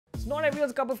It's not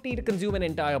everyone's cup of tea to consume an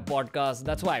entire podcast.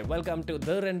 That's why, welcome to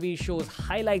the Ranveer Show's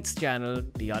highlights channel,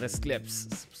 DRS Clips.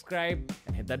 Subscribe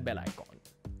and hit that bell icon.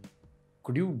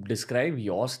 Could you describe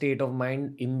your state of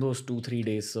mind in those 2-3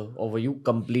 days, sir? Or were you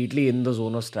completely in the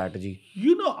zone of strategy?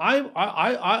 You know,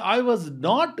 I was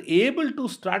not able to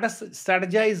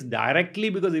strategize directly,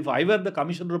 because if I were the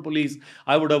Commissioner of Police,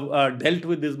 I would have dealt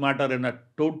with this matter in a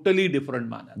totally different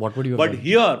manner. What would you have But done?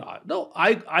 here, no,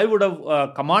 I would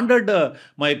have commanded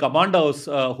my commandos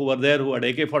who were there, who had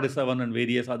AK-47 and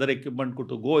various other equipment,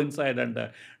 to go inside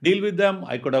and deal with them.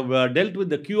 I could have dealt with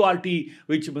the QRT,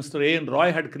 which Mr. A. N.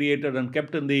 Roy had created and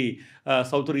kept in the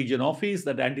South Region office,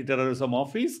 that anti-terrorism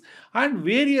office, and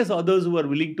various others who were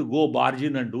willing to go barge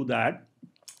in and do that.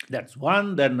 That's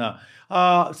one. Then,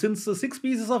 since 6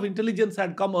 pieces of intelligence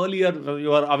had come earlier,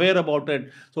 you are aware about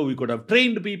it. So we could have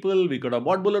trained people, we could have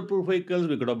bought bulletproof vehicles,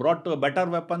 we could have brought better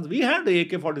weapons. We had the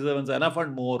AK-47s enough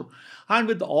and more. And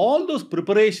with all those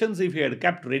preparations, if we had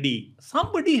kept ready,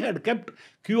 somebody had kept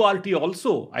QRT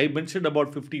also. I mentioned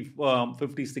about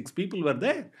 56 people were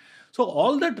there. So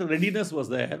all that readiness was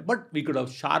there, but we could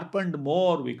have sharpened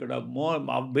more, we could have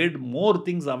made more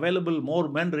things available, more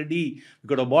men ready. We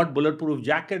could have bought bulletproof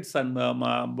jackets and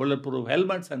bulletproof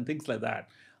helmets and things like that.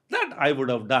 That I would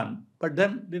have done, but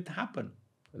then it happened.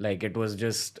 Like it was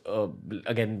just,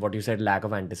 again, what you said, lack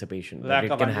of anticipation. Lack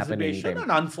it of can happen anticipation, anytime.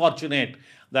 and unfortunate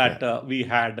that we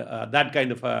had that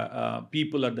kind of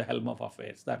people at the helm of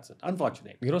affairs. That's it.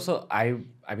 Unfortunate. You know, so I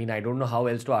mean, I don't know how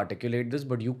else to articulate this,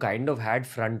 but you kind of had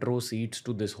front row seats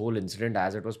to this whole incident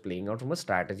as it was playing out from a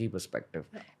strategy perspective.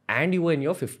 And you were in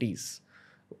your 50s.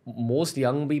 Most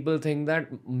young people think that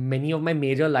many of my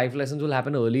major life lessons will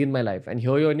happen early in my life. And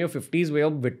here you're in your 50s where you're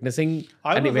witnessing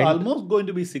I an was event. almost going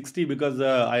to be 60 because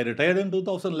I retired in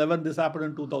 2011. This happened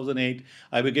in 2008.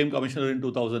 I became commissioner in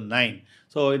 2009.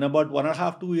 So in about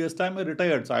 1.5 to 2 years time, I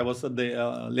retired. So I was at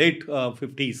the late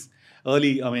 50s,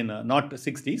 not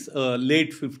 60s,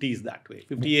 late 50s that way,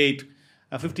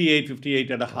 58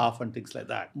 and a half and things like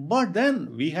that. But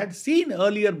then we had seen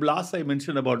earlier blasts. I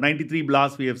mentioned about 93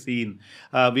 blasts we have seen.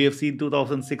 We have seen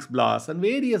 2006 blasts and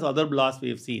various other blasts we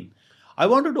have seen. I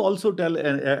wanted to also tell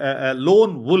a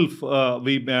lone wolf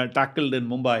we tackled in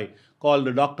Mumbai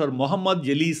called Dr. Muhammad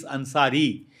Jalis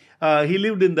Ansari. He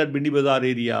lived in that Bindi Bazaar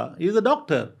area. He is a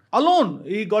doctor. Alone,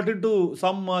 he got into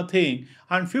some thing,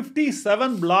 and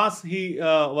 57 blasts he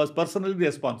was personally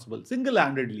responsible,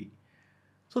 single-handedly.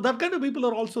 So that kind of people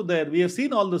are also there. We have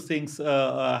seen all those things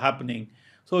happening.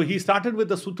 So he started with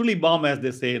the Sutuli bomb, as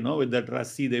they say, with that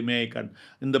rassi they make. And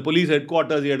in the police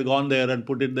headquarters, he had gone there and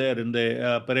put it there in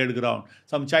the parade ground.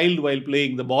 Some child, while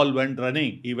playing, the ball went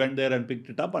running. He went there and picked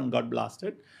it up and got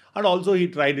blasted. And also he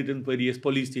tried it in various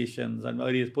police stations and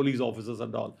various police officers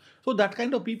and all. So that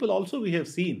kind of people also we have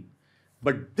seen.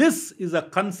 But this is a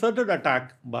concerted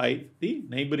attack by the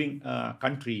neighboring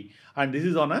country. And this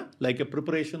is on like a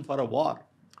preparation for a war.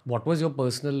 What was your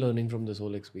personal learning from this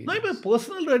whole experience? No, my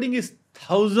personal learning is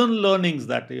 1,000 learnings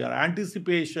that are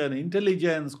anticipation,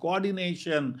 intelligence,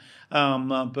 coordination,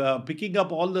 picking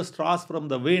up all the straws from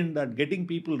the wind and getting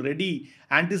people ready,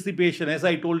 anticipation, as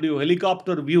I told you,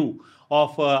 helicopter view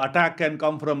of attack can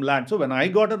come from land. So when I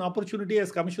got an opportunity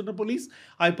as Commissioner of Police,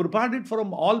 I prepared it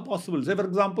from all possible. Say, for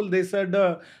example, they said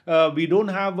we don't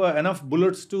have enough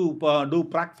bullets to do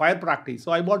fire practice.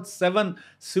 So I bought 7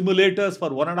 simulators for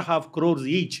 1.5 crores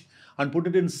each and put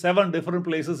it in 7 different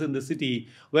places in the city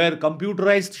where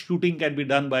computerized shooting can be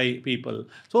done by people.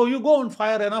 So you go and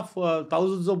fire enough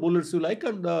thousands of bullets you like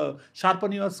and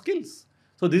sharpen your skills.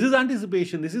 So this is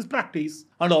anticipation, this is practice.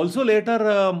 And also later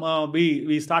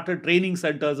we started training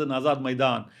centers in Azad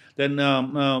Maidan. Then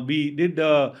we did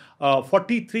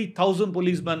 43,000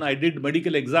 policemen. I did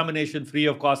medical examination free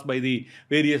of cost by the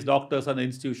various doctors and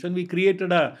institutions. We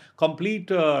created a complete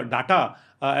data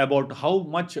about how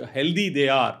much healthy they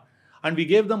are. And we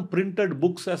gave them printed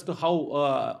books as to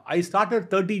how I started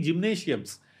 30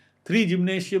 gymnasiums. 3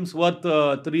 gymnasiums worth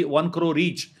 1 crore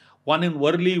each. One in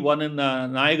Worli, one in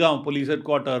Naigaon Police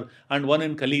Headquarters, and one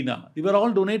in Kalina. They were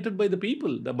all donated by the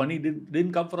people. The money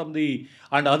didn't come from the...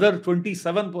 And other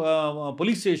 27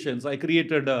 police stations, I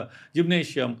created a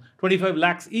gymnasium, 25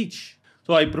 lakhs each.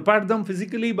 So I prepared them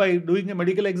physically by doing a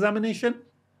medical examination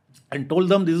and told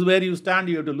them this is where you stand,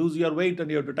 you have to lose your weight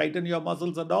and you have to tighten your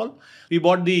muscles and all. We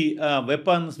bought the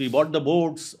weapons, we bought the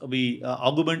boats, we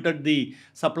augmented the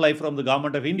supply from the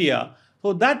government of India.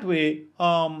 So that way,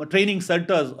 training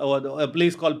centers, a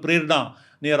place called Prerna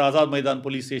near Azad Maidan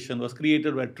police station was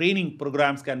created where training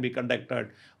programs can be conducted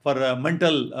for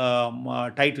mental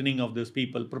tightening of these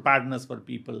people, preparedness for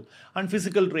people, and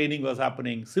physical training was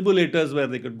happening, simulators where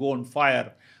they could go and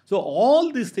fire. So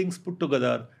all these things put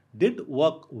together did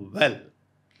work well.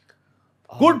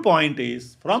 Good point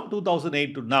is, from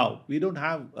 2008 to now, we don't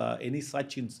have any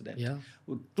such incident. Yeah.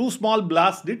 2 small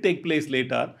blasts did take place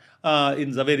later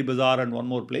in Zaveri Bazaar and one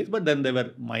more place, but then there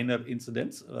were minor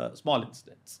incidents, small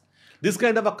incidents. This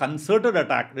kind of a concerted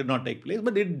attack did not take place,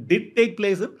 but it did take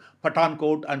place in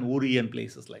Pathankot and Uri and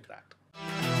places like that.